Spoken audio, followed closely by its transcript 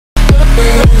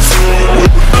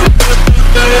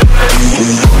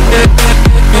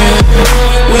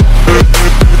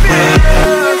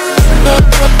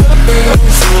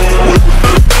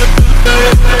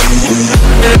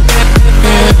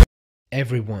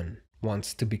Everyone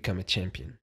wants to become a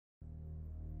champion,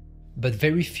 but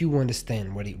very few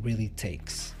understand what it really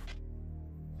takes.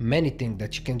 Many think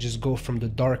that you can just go from the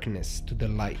darkness to the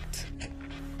light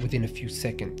within a few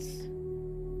seconds.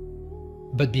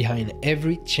 But behind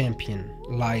every champion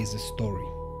lies a story,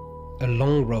 a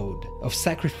long road of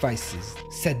sacrifices,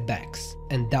 setbacks,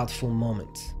 and doubtful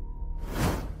moments.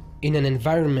 In an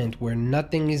environment where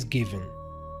nothing is given,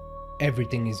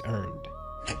 everything is earned.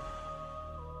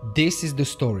 This is the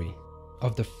story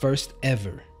of the first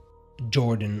ever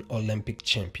Jordan Olympic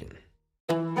champion.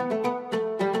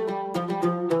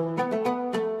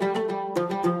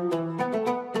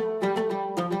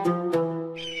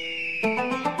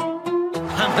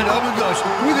 Ahmad Abughaush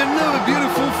with another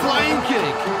beautiful flying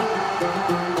kick.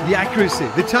 The accuracy,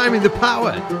 the timing, the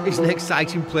power. It's an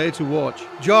exciting player to watch.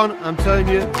 John, I'm telling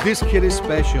you, this kid is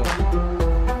special.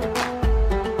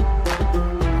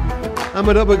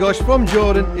 Ahmad Abughaush from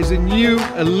Jordan is a new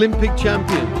Olympic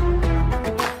champion.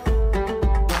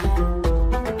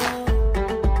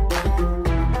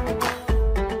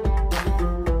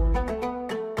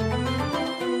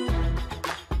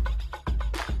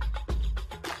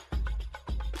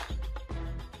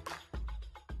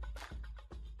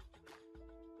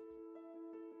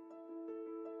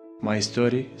 My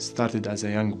story started as a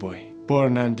young boy,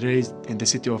 born and raised in the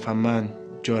city of Amman,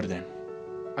 Jordan.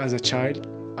 As a child,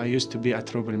 I used to be a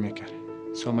troublemaker,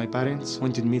 so my parents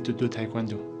wanted me to do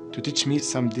Taekwondo, to teach me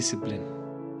some discipline.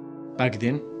 Back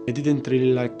then, I didn't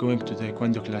really like going to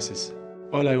Taekwondo classes.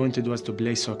 All I wanted was to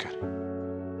play soccer.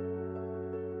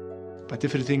 But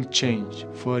everything changed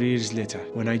 4 years later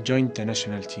when I joined the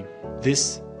national team.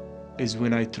 This is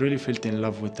when I truly fell in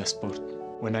love with the sport,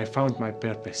 when I found my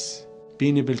purpose.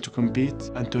 Being able to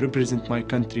compete and to represent my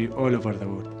country all over the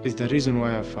world is the reason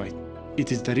why I fight.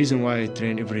 It is the reason why I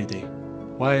train every day.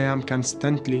 Why I am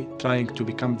constantly trying to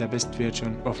become the best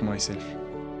version of myself.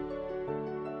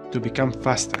 To become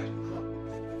faster.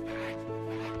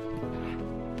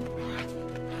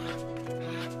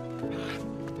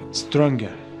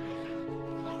 Stronger.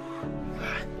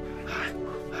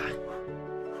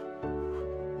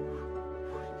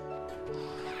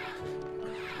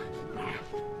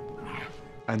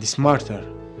 And smarter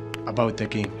about the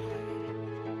game.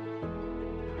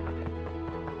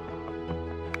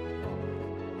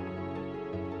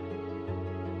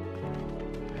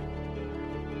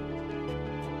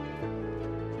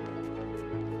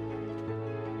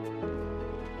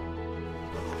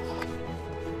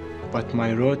 But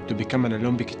my road to become an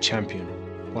Olympic champion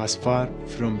was far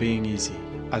from being easy.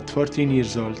 At 14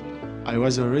 years old, I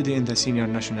was already in the senior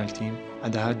national team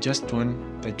and I had just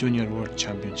won the Junior World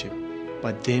Championship.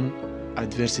 But then,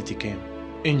 adversity came.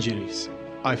 Injuries.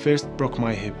 I first broke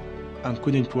my hip and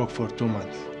couldn't walk for 2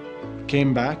 months.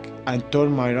 Came back and tore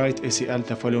my right ACL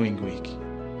the following week.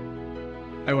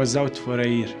 I was out for a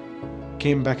year.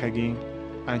 Came back again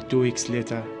and 2 weeks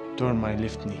later, tore my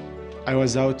left knee. I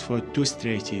was out for 2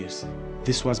 straight years.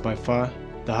 This was by far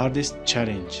the hardest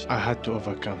challenge I had to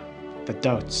overcome. The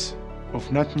doubts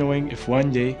of not knowing if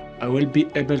one day I will be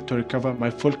able to recover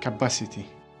my full capacity.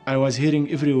 I was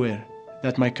hearing everywhere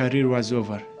that my career was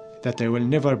over, that I will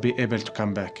never be able to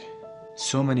come back.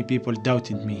 So many people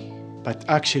doubted me, but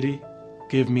actually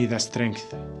gave me the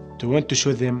strength to want to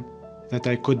show them that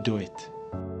I could do it.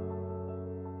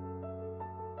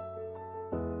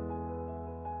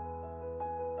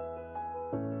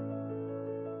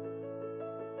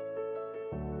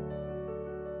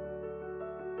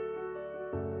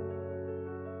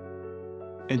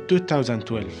 In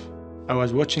 2012, I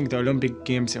was watching the Olympic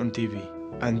Games on TV,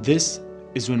 and this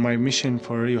is when my mission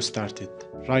for Rio started.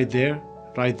 Right there,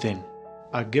 right then,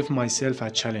 I gave myself a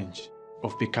challenge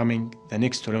of becoming the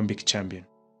next Olympic champion.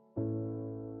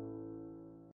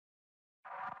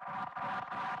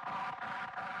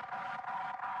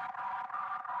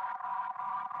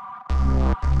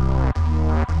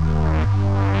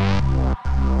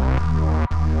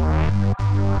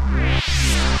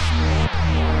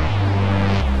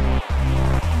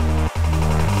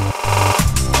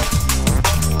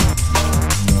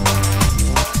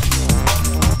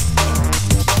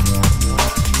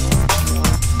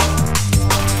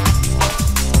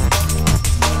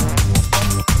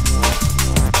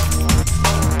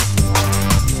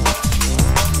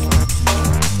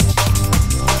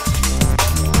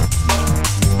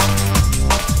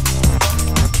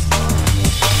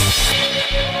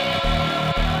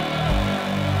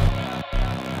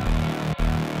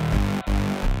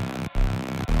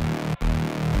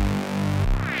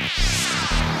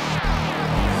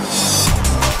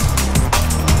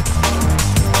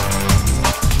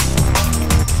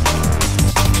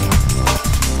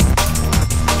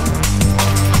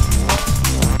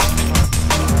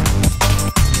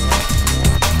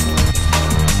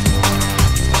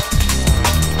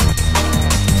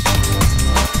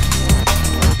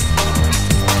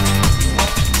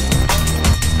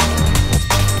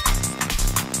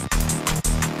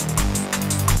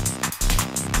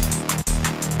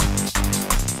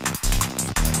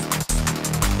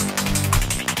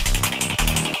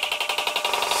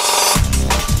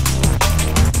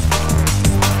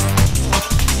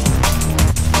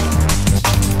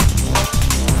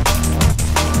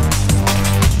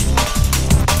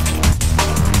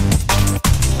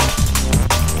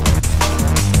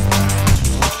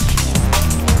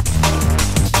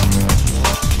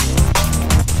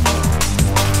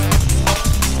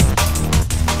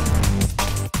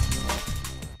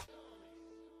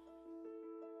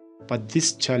 But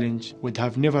this challenge would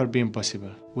have never been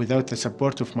possible without the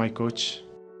support of my coach,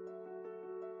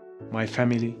 my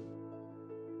family,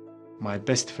 my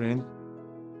best friend,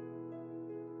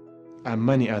 and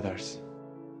many others.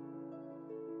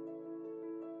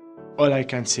 All I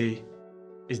can say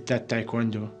is that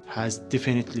Taekwondo has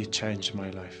definitely changed my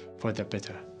life for the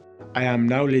better. I am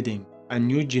now leading a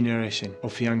new generation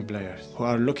of young players who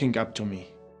are looking up to me.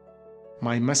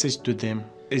 My message to them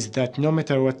is that no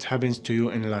matter what happens to you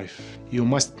in life, you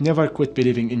must never quit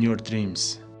believing in your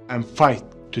dreams and fight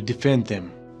to defend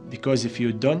them, because if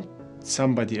you don't,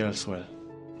 somebody else will.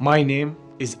 My name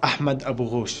is Ahmad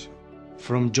Abughaush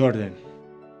from Jordan,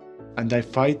 and I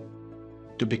fight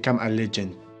to become a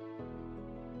legend.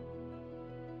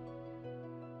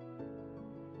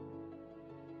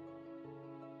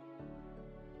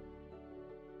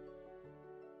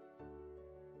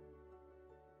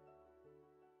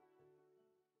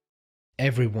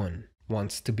 Everyone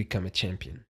wants to become a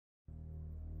champion,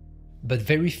 but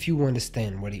very few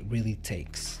understand what it really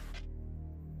takes.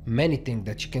 Many think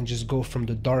that you can just go from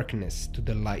the darkness to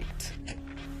the light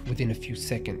within a few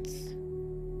seconds.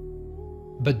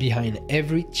 But behind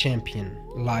every champion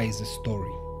lies a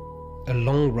story, a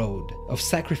long road of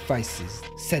sacrifices,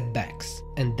 setbacks,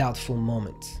 and doubtful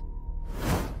moments.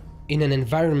 In an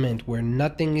environment where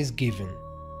nothing is given,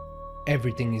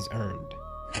 everything is earned.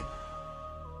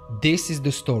 This is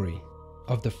the story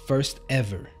of the first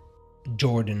ever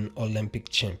Jordan Olympic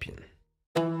champion.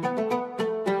 Ahmad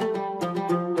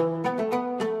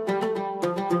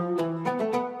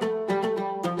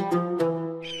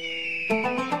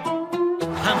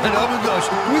Abughaush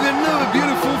with another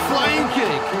beautiful flying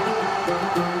kick.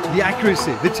 The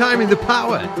accuracy, the timing, the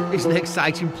power. It's an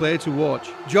exciting player to watch.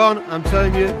 John, I'm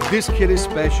telling you, this kid is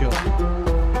special.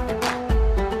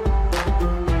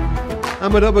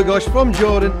 Ahmad Abughaush from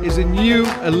Jordan is a new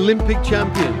Olympic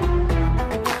champion.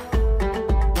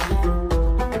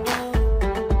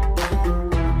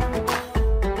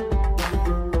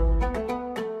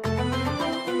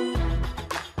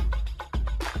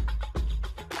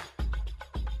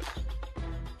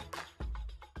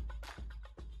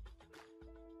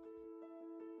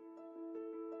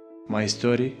 My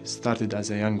story started as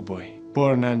a young boy,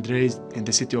 born and raised in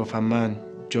the city of Amman,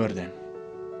 Jordan.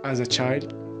 As a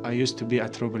child, I used to be a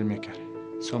troublemaker,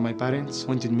 so my parents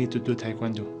wanted me to do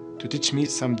Taekwondo, to teach me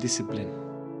some discipline.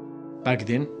 Back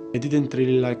then, I didn't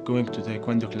really like going to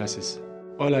Taekwondo classes.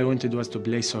 All I wanted was to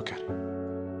play soccer.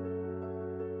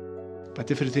 But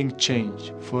everything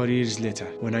changed 4 years later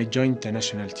when I joined the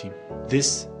national team.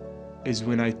 This is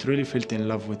when I truly fell in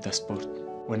love with the sport,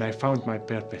 when I found my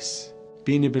purpose.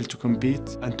 Being able to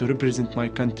compete and to represent my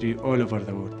country all over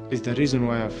the world is the reason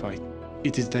why I fight.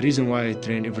 It is the reason why I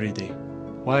train every day,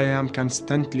 why I am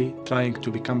constantly trying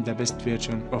to become the best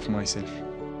version of myself,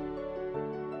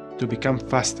 to become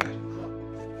faster,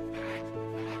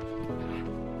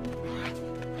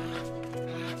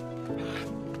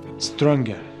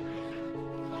 stronger,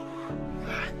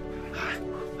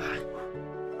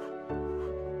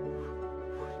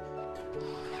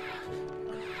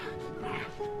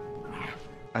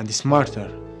 and smarter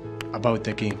about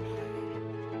the game.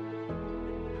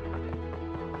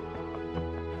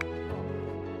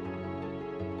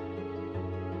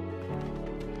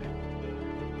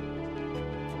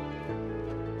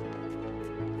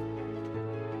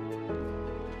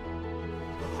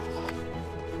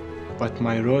 But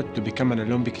my road to become an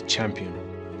Olympic champion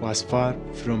was far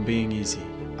from being easy.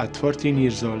 At 14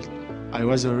 years old, I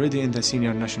was already in the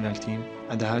senior national team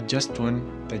and I had just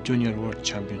won the Junior World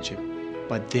Championship.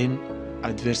 But then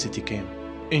adversity came.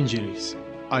 Injuries.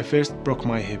 I first broke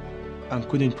my hip and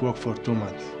couldn't walk for 2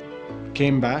 months.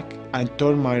 Came back and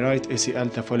tore my right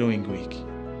ACL the following week.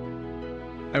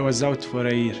 I was out for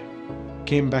a year.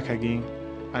 Came back again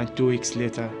and 2 weeks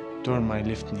later tore my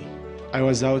left knee. I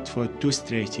was out for 2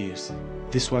 straight years.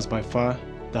 This was by far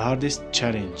the hardest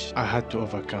challenge I had to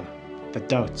overcome. The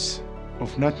doubts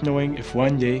of not knowing if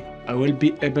one day I will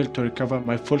be able to recover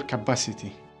my full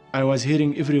capacity. I was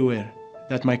hearing everywhere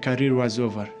that my career was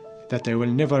over, that I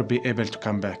will never be able to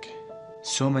come back.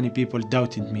 So many people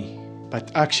doubted me,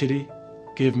 but actually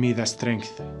gave me the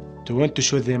strength to want to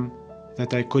show them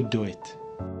that I could do it.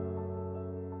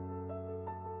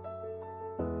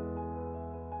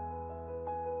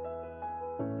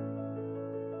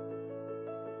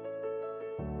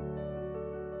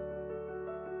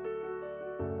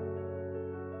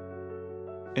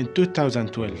 In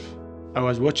 2012, I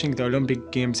was watching the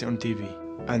Olympic Games on TV,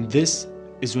 and this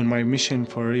is when my mission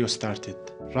for Rio started.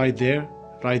 Right there,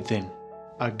 right then,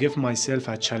 I gave myself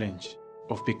a challenge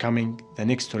of becoming the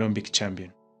next Olympic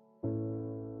champion.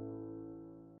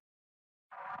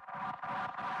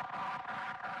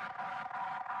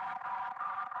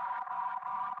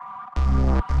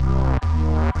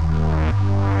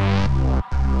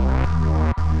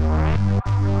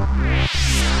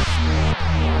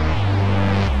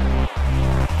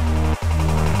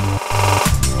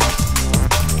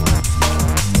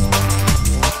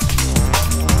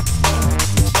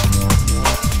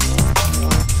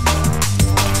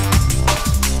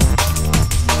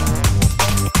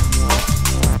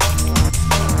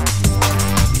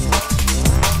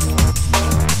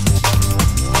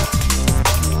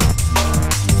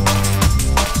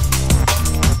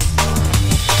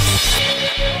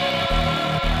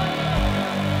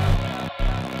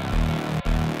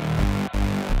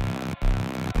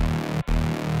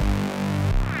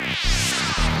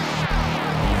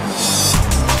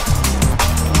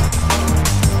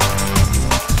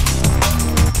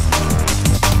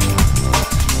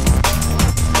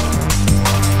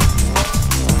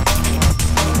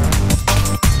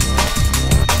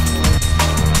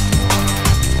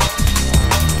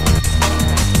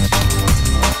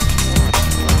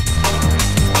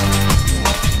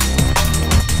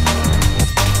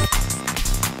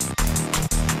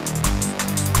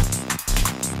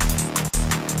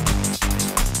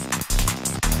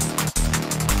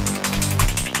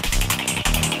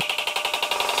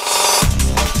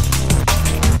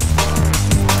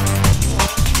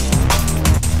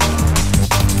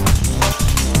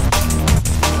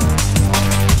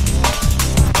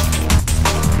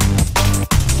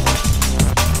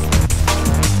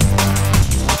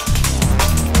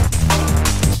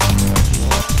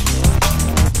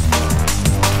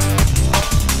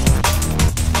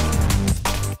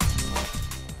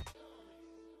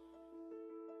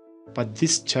 But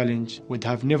this challenge would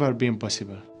have never been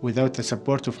possible without the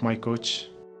support of my coach,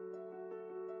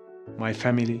 my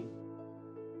family,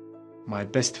 my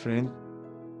best friend,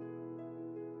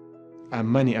 and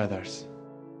many others.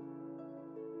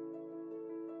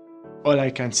 All I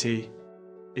can say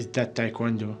is that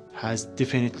Taekwondo has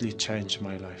definitely changed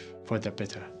my life for the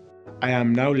better. I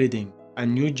am now leading a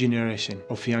new generation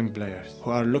of young players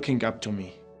who are looking up to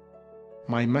me.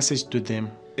 My message to them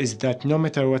is that no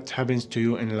matter what happens to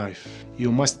you in life,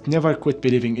 you must never quit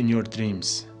believing in your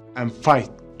dreams and fight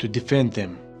to defend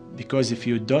them, because if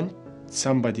you don't,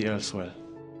 somebody else will.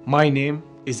 My name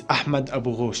is Ahmad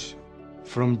Abughaush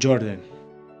from Jordan,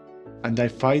 and I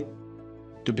fight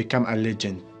to become a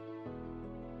legend.